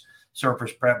coats,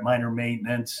 surface prep, minor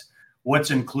maintenance,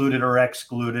 what's included or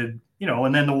excluded,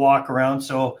 and then the walk around.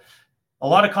 So a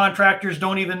lot of contractors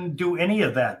don't even do any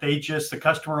of that. The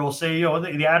customer will say,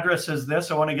 the address is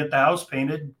this. I want to get the house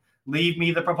painted. Leave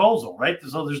me the proposal, right?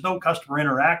 So there's no customer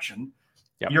interaction.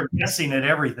 Yep. You're guessing at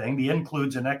everything, the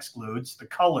includes and excludes, the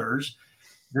colors.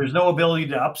 There's no ability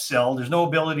to upsell. There's no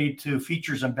ability to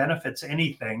features and benefits,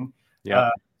 anything. Yeah.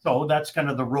 So that's kind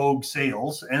of the rogue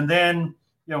sales. And then,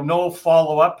 no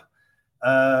follow-up.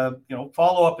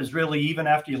 Follow-up is really, even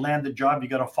after you land the job, you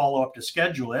got to follow up to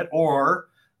schedule it. Or,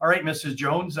 all right, Mrs.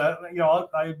 Jones,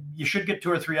 you should get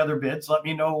 2 or 3 other bids. Let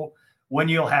me know when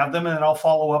you'll have them, and then I'll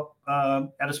follow up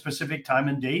at a specific time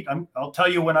and date. I'll tell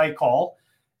you when I call.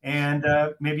 And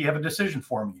maybe you have a decision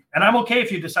for me. And I'm okay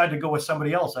if you decide to go with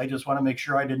somebody else. I just want to make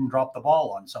sure I didn't drop the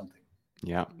ball on something.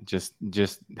 Yeah, just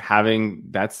having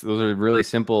those are really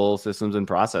simple systems and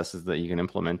processes that you can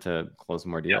implement to close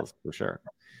more deals for sure.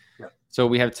 Yeah. So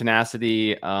we have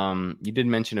tenacity. You did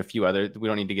mention a few other. We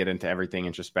don't need to get into everything: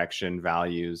 introspection,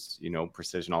 values,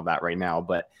 precision, all that right now.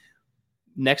 But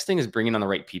next thing is bringing on the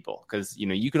right people, because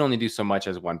you can only do so much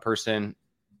as one person.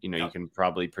 You can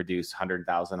probably produce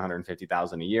 100,000,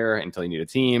 150,000 a year until you need a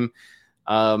team.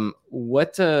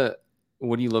 What do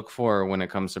you look for when it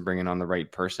comes to bringing on the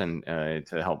right person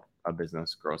to help a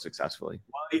business grow successfully?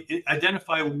 Well,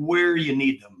 identify where you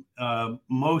need them.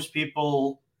 Most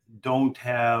people don't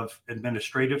have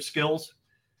administrative skills.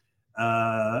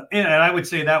 And I would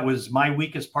say that was my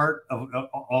weakest part of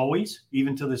always,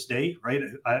 even to this day, right?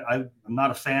 I'm not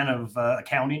a fan of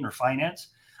accounting or finance.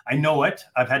 I know it.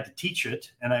 I've had to teach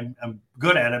it, and I'm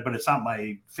good at it, but it's not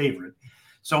my favorite.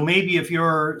 So maybe if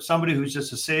you're somebody who's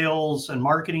just a sales and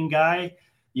marketing guy,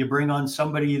 you bring on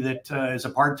somebody that is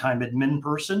a part-time admin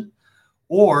person,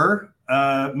 or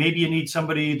maybe you need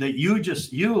somebody that you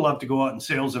love to go out in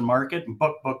sales and market and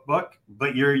book,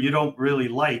 but you don't really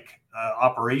like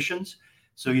operations.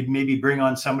 So you'd maybe bring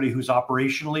on somebody who's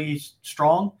operationally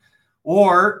strong,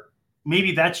 or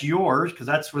maybe that's yours because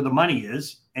that's where the money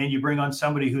is. And you bring on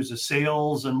somebody who's a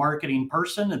sales and marketing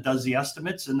person that does the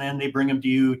estimates, and then they bring them to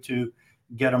you to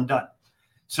get them done.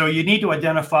 So you need to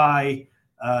identify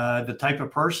the type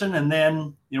of person, and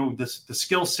then the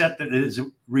skill set that is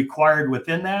required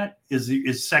within that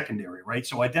is secondary, right?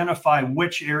 So identify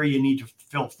which area you need to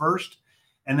fill first,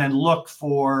 and then look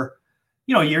for,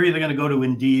 you're either going to go to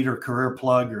Indeed or Career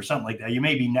Plug or something like that. You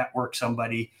maybe network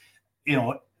somebody.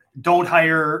 Don't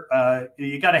hire.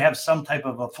 You got to have some type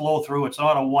of a flow through. It's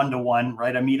not a one-to-one,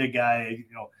 right? I meet a guy,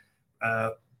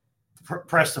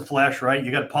 press the flesh, right?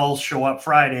 You got Paul's show up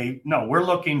Friday. No, we're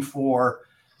looking for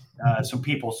some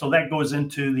people. So that goes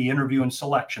into the interview and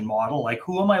selection model. Like,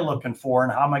 who am I looking for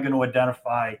and how am I going to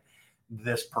identify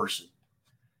this person?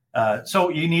 So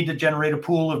you need to generate a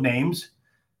pool of names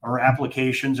or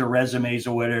applications or resumes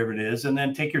or whatever it is, and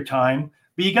then take your time.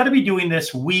 But you got to be doing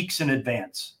this weeks in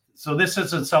advance. So this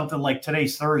isn't something like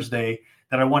today's Thursday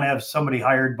that I want to have somebody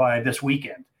hired by this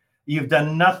weekend. You've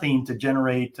done nothing to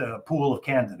generate a pool of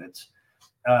candidates.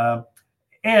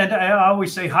 And I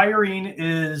always say hiring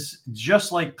is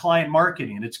just like client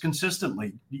marketing. It's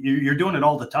consistently, you're doing it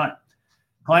all the time.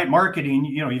 Client marketing,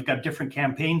 you've got different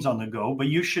campaigns on the go, but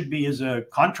you should be, as a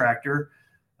contractor,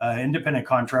 independent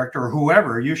contractor, or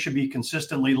whoever, you should be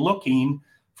consistently looking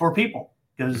for people,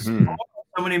 because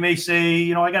somebody may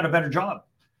say, I got a better job.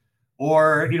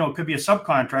 Or, it could be a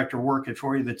subcontractor working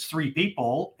for you that's 3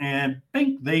 people, and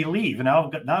bing, they leave. And now all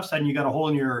of a sudden you got a hole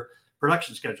in your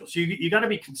production schedule. So you got to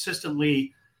be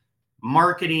consistently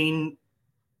marketing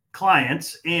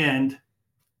clients and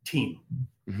team.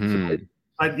 So,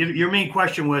 your main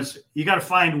question was, you got to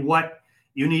find what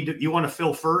you want to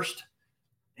fill first.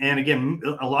 And again,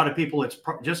 a lot of people, it's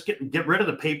just get rid of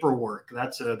the paperwork.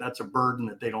 That's a burden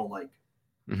that they don't like.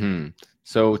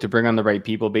 So to bring on the right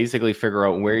people, basically figure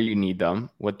out where you need them,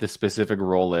 what the specific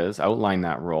role is, outline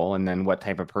that role, and then what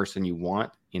type of person you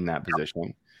want in that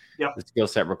position, the skill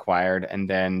set required, and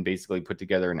then basically put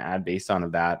together an ad based on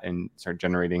of that and start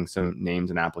generating some names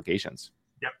and applications.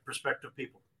 Prospective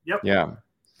people.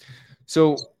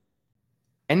 So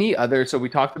so we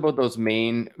talked about those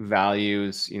main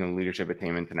values, leadership,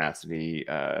 attainment, tenacity,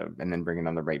 and then bringing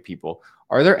on the right people.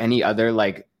 Are there any other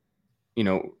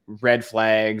red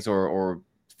flags or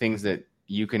things that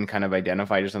you can kind of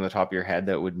identify just on the top of your head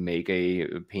that would make a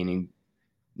painting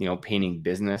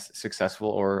business successful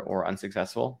or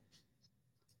unsuccessful?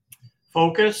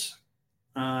 Focus,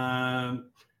 know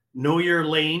your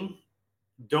lane.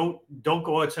 Don't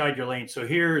go outside your lane. So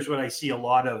here's what I see a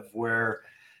lot of, where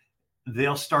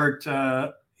they'll start,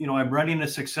 I'm running a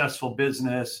successful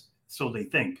business. So they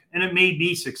think, and it may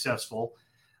be successful.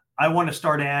 I want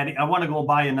to go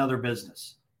buy another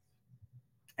business.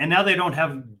 And now they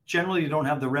generally don't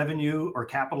have the revenue or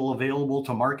capital available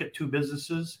to market 2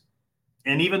 businesses.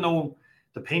 And even though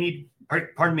the painting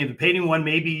one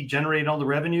may be generating all the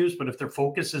revenues, but if their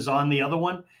focus is on the other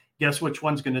one, guess which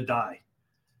one's going to die?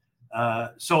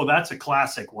 So that's a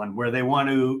classic one where they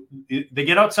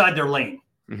get outside their lane.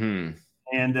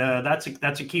 And that's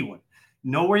a key one.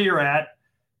 Know where you're at,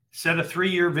 set a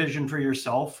 3-year vision for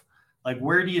yourself. Like,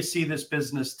 where do you see this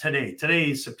business today?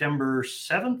 Today is September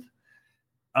 7th.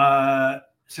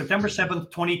 September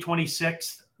 7th,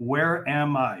 2026. Where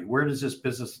am I? Where does this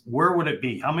business, where would it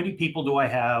be? How many people do I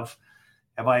have?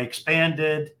 Have I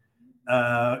expanded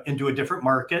into a different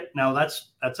market? Now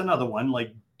that's another one.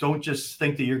 Like, don't just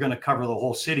think that you're going to cover the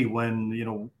whole city when,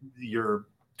 your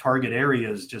target area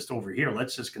is just over here.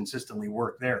 Let's just consistently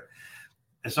work there.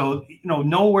 So,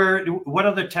 know what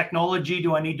other technology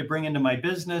do I need to bring into my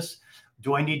business?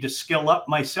 Do I need to skill up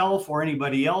myself or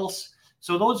anybody else?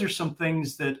 So those are some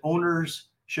things that owners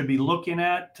should be looking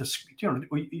at.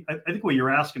 I think what you're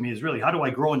asking me is really, how do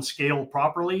I grow and scale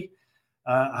properly?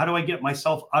 How do I get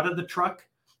myself out of the truck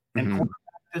and quarterback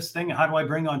this thing? How do I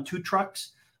bring on 2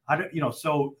 trucks? I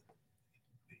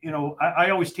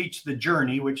always teach the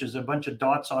journey, which is a bunch of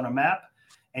dots on a map,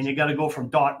 and you got to go from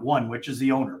dot 1, which is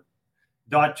the owner.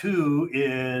 Dot 2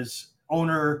 is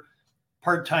owner,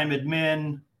 part-time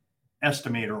admin,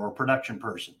 estimator, or production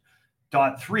person.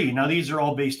 Dot 3, now these are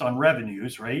all based on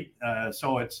revenues, right?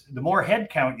 So it's the more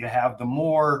headcount you have, the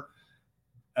more,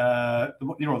 the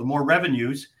more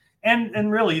revenues.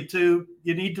 And really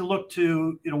you need to look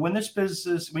to, when this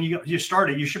business, when you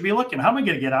started, you should be looking, how am I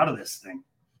going to get out of this thing?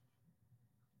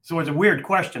 So it's a weird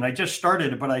question. I just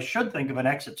started it, but I should think of an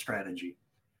exit strategy.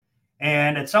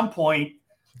 And at some point,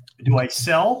 do I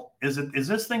sell? Is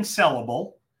this thing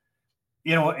sellable?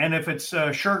 And if it's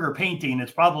Scherger painting,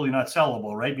 it's probably not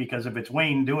sellable, right? Because if it's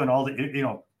Wayne doing all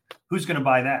the, who's going to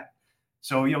buy that?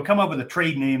 So come up with a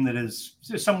trade name that is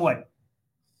somewhat,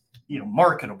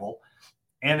 marketable,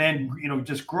 and then,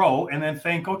 just grow, and then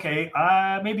think, okay,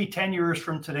 maybe 10 years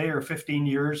from today or 15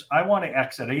 years, I want to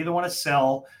exit. I either want to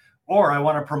sell or I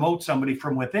want to promote somebody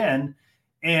from within.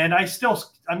 And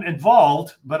I'm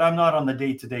involved, but I'm not on the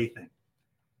day-to-day thing.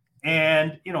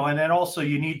 And, and then also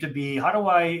you need to be, how do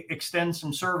I extend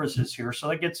some services here? So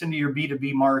that gets into your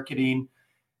B2B marketing,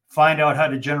 find out how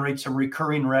to generate some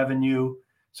recurring revenue.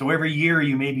 So every year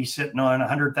you may be sitting on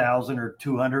 100,000 or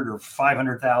 200 or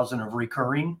 500,000 of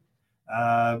recurring.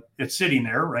 It's sitting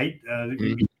there, right?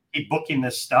 You keep booking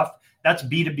this stuff. That's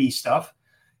B2B stuff.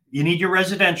 You need your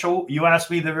residential. You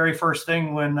asked me the very first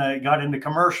thing when I got into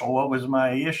commercial, what was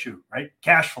my issue, right?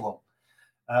 Cash flow.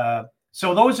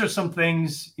 So those are some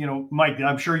things, Mike,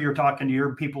 I'm sure you're talking to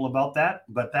your people about that,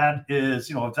 but that is,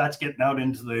 if that's getting out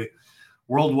into the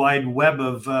world wide web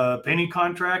of painting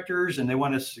contractors and they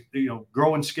want to,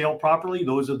 grow and scale properly,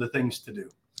 those are the things to do.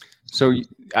 So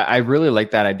I really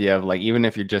like that idea of like, even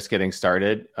if you're just getting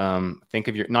started, think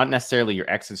of not necessarily your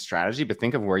exit strategy, but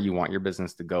think of where you want your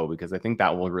business to go, because I think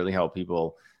that will really help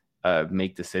people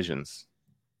make decisions.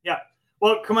 Yeah.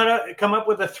 Well, come up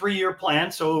with a 3-year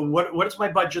plan. So what is my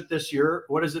budget this year?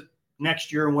 What is it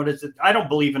next year? And what is it? I don't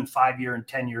believe in 5-year and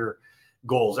 10-year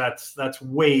goals. That's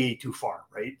way too far,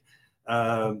 right?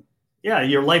 Yeah,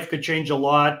 your life could change a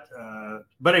lot.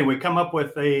 But anyway, come up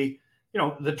with the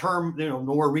term, the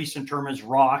more recent term is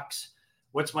rocks.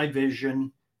 What's my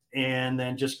vision? And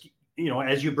then just,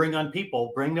 as you bring on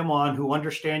people, bring them on who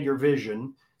understand your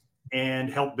vision and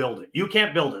help build it. You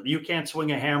can't build it. You can't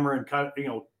swing a hammer and cut,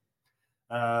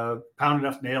 pound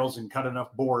enough nails and cut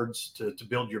enough boards to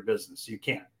build your business. You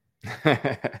can't.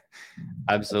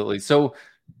 Absolutely. So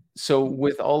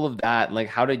with all of that, like,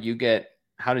 how did you get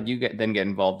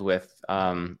involved with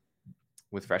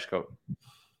Freshcoat?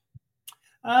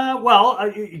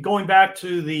 Going back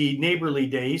to the neighborly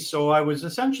days. So I was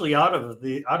essentially out of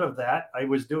that. I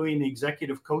was doing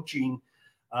executive coaching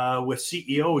with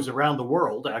CEOs around the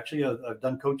world. Actually, I've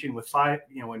done coaching with 5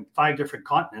 different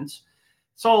continents.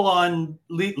 It's all on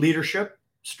leadership,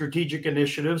 strategic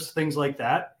initiatives, things like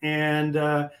that. And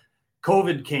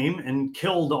COVID came and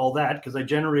killed all that because I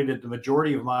generated the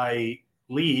majority of my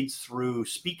leads through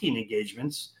speaking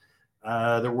engagements.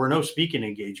 There were no speaking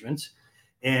engagements.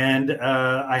 And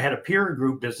I had a peer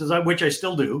group business, which I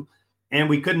still do. And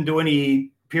we couldn't do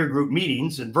any peer group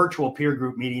meetings, and virtual peer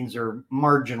group meetings are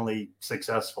marginally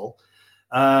successful.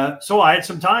 So I had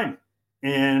some time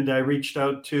and I reached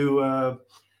out to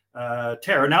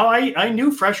Tara. Now I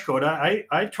knew Freshcoat.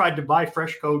 I tried to buy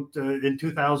Freshcoat in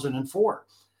 2004.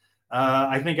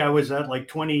 I think I was at like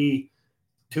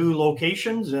 22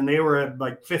 locations and they were at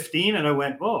like 15. And I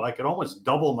went, oh, I could almost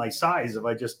double my size if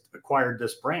I just acquired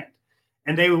this brand.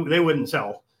 And they wouldn't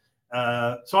sell.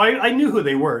 So I knew who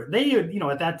they were. They,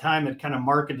 at that time had kind of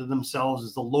marketed themselves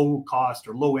as the low cost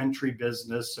or low entry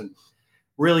business and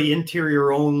really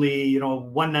interior only,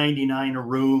 $199 a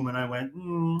room. And I went,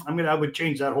 I would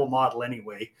change that whole model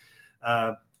anyway.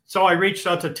 So I reached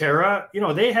out to Tara.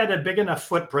 They had a big enough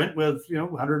footprint with,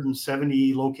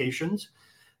 170 locations.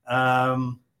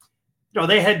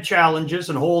 They had challenges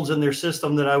and holes in their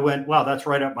system that I went, wow, that's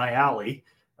right up my alley.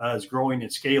 Is growing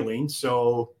and scaling.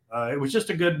 So it was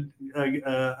just a good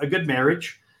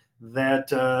marriage that,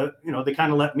 they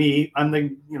kind of let me, I'm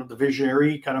the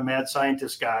visionary kind of mad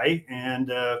scientist guy.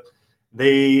 And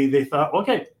they thought,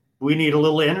 okay, we need a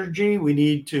little energy. We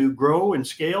need to grow and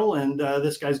scale. And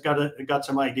this guy's got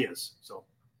some ideas. So.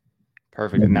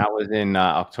 Perfect. And that was in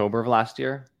October of last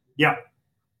year? Yeah.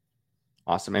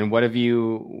 Awesome. And what have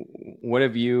you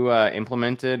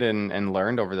implemented and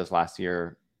learned over this last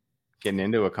year, getting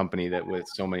into a company that with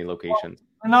so many locations?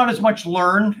 Well, not as much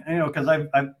learned, because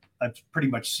I've pretty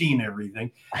much seen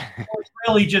everything. It's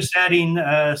really just adding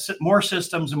more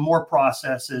systems and more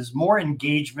processes, more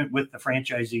engagement with the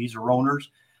franchisees or owners,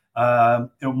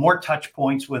 more touch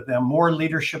points with them, more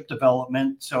leadership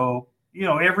development. So,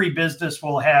 every business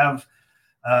will have,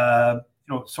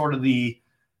 sort of the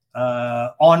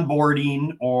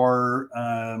onboarding or,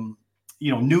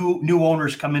 new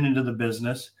owners coming into the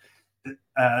business.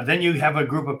 Then you have a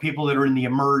group of people that are in the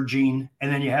emerging,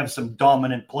 and then you have some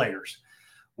dominant players.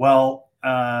 Well,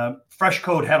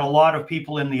 Freshcoat had a lot of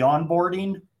people in the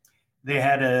onboarding. They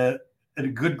had a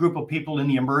good group of people in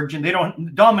the emerging.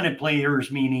 Dominant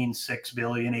players meaning $6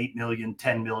 billion, $8 million,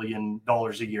 $10 million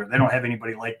a year. They don't have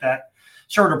anybody like that.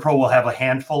 CertaPro will have a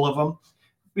handful of them,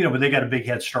 but they got a big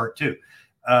head start too.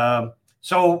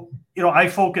 So I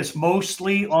focus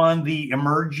mostly on the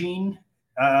emerging.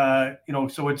 So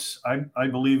I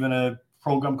believe in a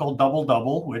program called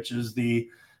Double, which is the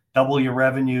double your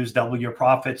revenues, double your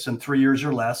profits in 3 years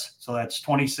or less. So that's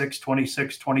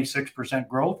 26%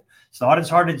 growth. It's not as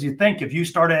hard as you think. If you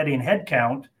start adding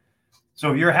headcount,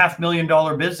 so if you're a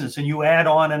 $500,000 business and you add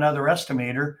on another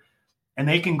estimator, and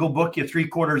they can go book you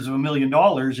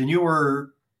 $750,000 and you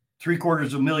were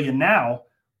 $750,000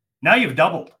 now you've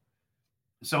doubled.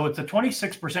 So it's a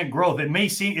 26% growth. It may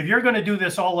seem, if you're going to do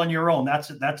this all on your own,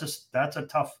 that's a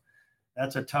tough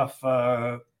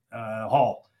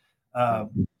haul.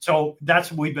 So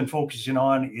that's what we've been focusing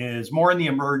on, is more in the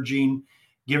emerging,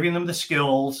 giving them the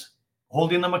skills,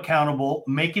 holding them accountable,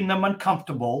 making them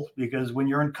uncomfortable, because when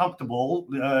you're uncomfortable,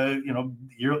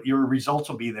 your results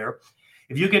will be there.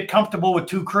 If you get comfortable with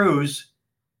 2 crews,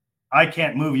 I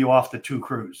can't move you off the 2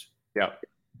 crews. Yeah.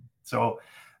 So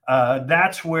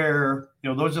that's where,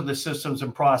 those are the systems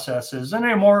and processes, and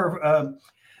they're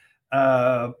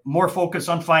more focused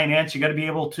on finance. You got to be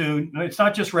able to, it's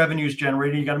not just revenues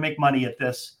generated. You got to make money at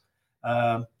this.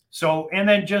 And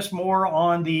then just more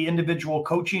on the individual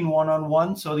coaching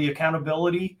one-on-one. So the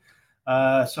accountability.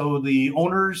 So the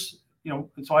owners,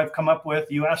 so I've come up with,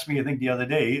 you asked me, I think the other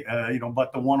day,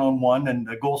 about the one-on-one and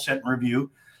the goal set and review.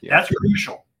 Yeah. That's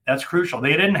crucial. That's crucial.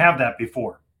 They didn't have that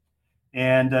before.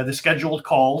 And the scheduled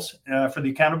calls for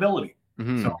the accountability.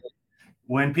 Mm-hmm. So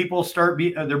when people start,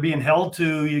 they're being held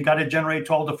to, you got to generate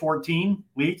 12 to 14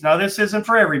 leads. Now, this isn't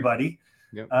for everybody.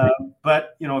 Yep.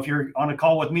 But if you're on a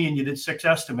call with me and you did 6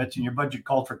 estimates and your budget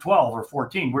called for 12 or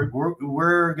 14, we're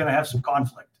going to have some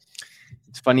conflict.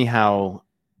 It's funny how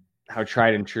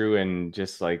tried and true and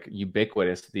just like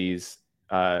ubiquitous these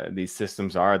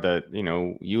systems are that,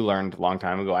 you learned a long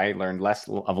time ago. I learned less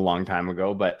of a long time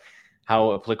ago, but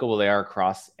how applicable they are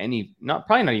across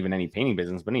probably not even any painting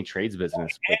business, but any trades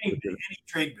business. Any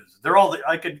trade business. They're all,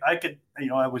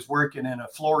 I was working in a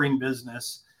flooring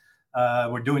business.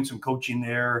 We're doing some coaching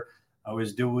there. I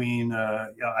was doing,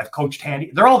 I've coached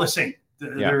handy. They're all the same.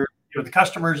 The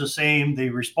customer's the same. They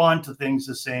respond to things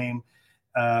the same.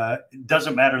 It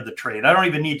doesn't matter the trade. I don't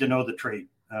even need to know the trade.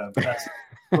 But that's,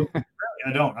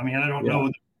 I don't. I don't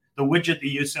know the widget that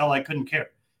you sell. I couldn't care.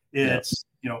 It's,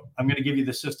 I'm going to give you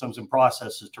the systems and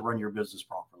processes to run your business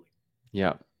properly.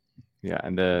 Yeah. Yeah.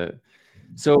 And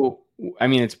so,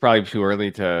 it's probably too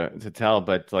early to tell,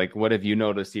 but like, what have you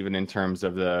noticed even in terms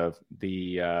of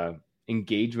the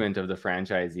engagement of the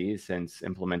franchisees since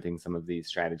implementing some of these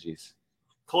strategies?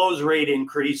 Close rate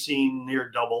increasing near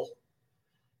double.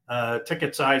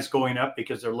 Ticket size going up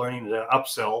because they're learning to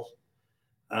upsell.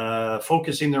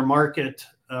 Focusing their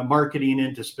marketing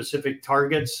into specific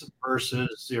targets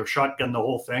versus shotgun the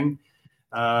whole thing.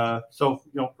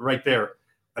 Right there,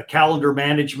 a calendar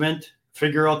management,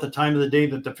 figure out the time of the day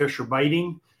that the fish are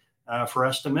biting for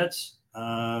estimates.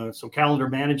 So calendar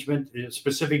management,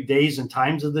 specific days and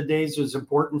times of the days is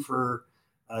important for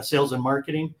sales and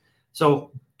marketing.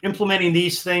 So implementing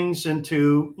these things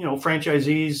into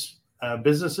franchisees,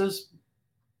 businesses,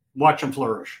 watch them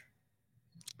flourish.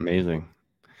 Amazing.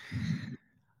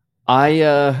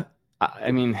 Any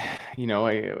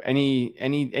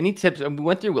tips? We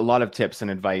went through a lot of tips and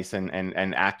advice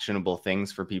and actionable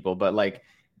things for people, but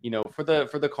for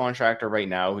the contractor right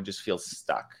now who just feels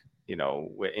stuck,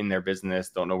 in their business,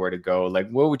 don't know where to go,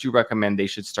 what would you recommend they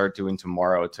should start doing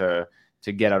tomorrow to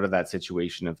get out of that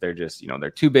situation? If they're just, they're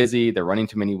too busy, they're running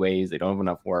too many ways, they don't have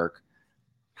enough work.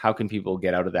 How can people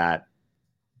get out of that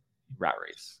rat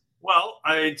race? Well,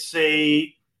 I'd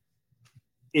say,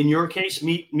 in your case,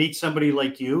 meet somebody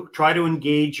like you. Try to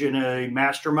engage in a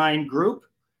mastermind group.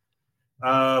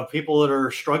 People that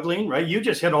are struggling, right? You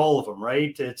just hit all of them,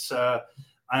 right? It's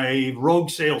rogue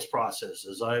sales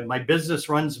processes. My business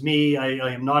runs me.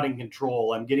 I am not in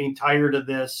control. I'm getting tired of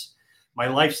this. My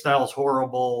lifestyle is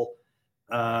horrible.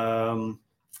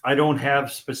 I don't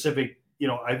have specific.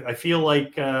 I feel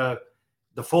like the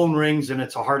phone rings and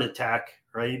it's a heart attack,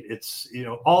 right? It's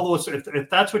all those. If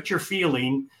that's what you're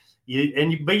feeling.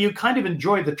 But you kind of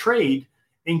enjoy the trade,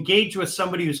 engage with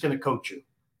somebody who's going to coach you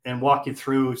and walk you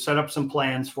through, set up some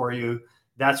plans for you.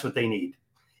 That's what they need.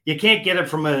 You can't get it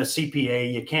from a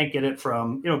CPA. You can't get it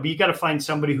from, but you got to find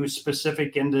somebody who's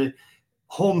specific into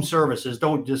home services.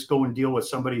 Don't just go and deal with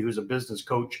somebody who's a business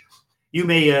coach. You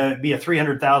may be a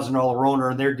 $300,000 owner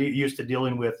and they're used to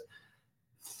dealing with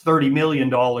 $30 million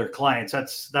clients.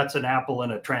 That's an apple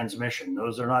and a transmission.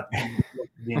 Those are not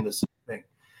being the same thing.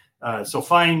 So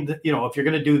find, if you're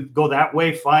going to go that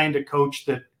way, find a coach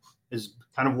that is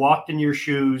kind of walked in your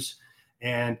shoes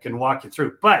and can walk you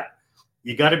through. But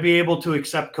you got to be able to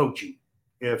accept coaching.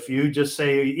 If you just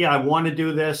say, yeah, I want to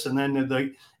do this. And then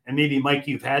and maybe Mike,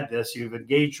 you've had this, you've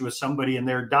engaged with somebody and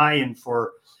they're dying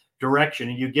for direction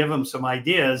and you give them some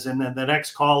ideas. And then the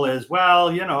next call is,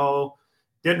 well,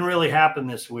 didn't really happen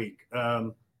this week.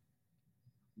 You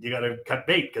got to cut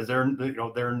bait because they're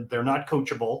not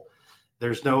coachable.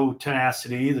 There's no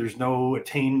tenacity. There's no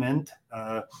attainment.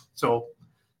 So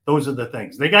Those are the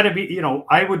things. They got to be,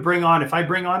 I would bring on, if I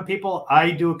bring on people,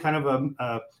 I do kind of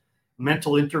a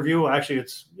mental interview. Actually,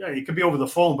 it could be over the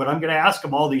phone, but I'm going to ask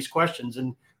them all these questions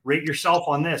and rate yourself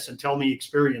on this and tell me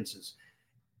experiences.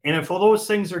 And if all those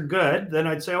things are good, then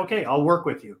I'd say, okay, I'll work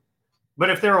with you. But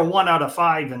if they're a 1 out of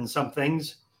 5 in some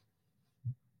things,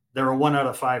 they're a 1 out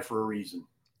of 5 for a reason.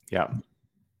 Yeah.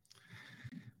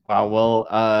 Wow.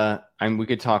 Well, we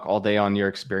could talk all day on your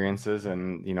experiences,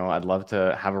 and I'd love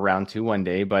to have a round 2 one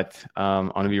day. But I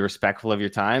want to be respectful of your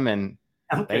time, and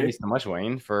thank you so much,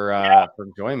 Wayne, for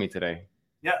joining me today.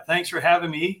 Yeah, thanks for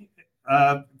having me.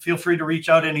 Feel free to reach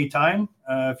out anytime.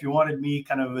 If you wanted me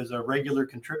kind of as a regular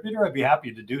contributor, I'd be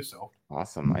happy to do so.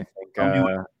 Awesome. I think we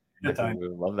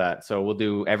would love that. So we'll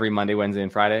do every Monday, Wednesday,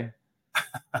 and Friday.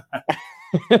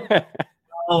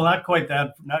 Oh, not quite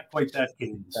that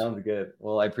cadence. Sounds good.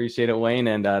 Well, I appreciate it, Wayne,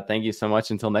 and thank you so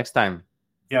much. Until next time.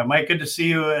 Yeah, Mike, good to see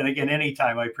you. And again,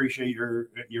 anytime. I appreciate your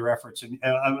efforts, and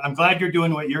I'm glad you're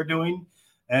doing what you're doing,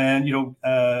 and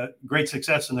great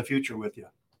success in the future with you.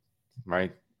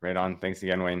 Right on. Thanks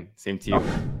again, Wayne. Same to you.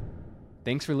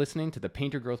 Thanks for listening to the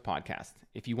Painter Growth Podcast.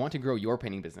 If you want to grow your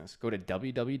painting business, go to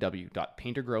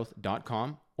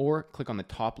www.paintergrowth.com or click on the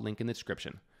top link in the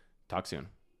description. Talk soon.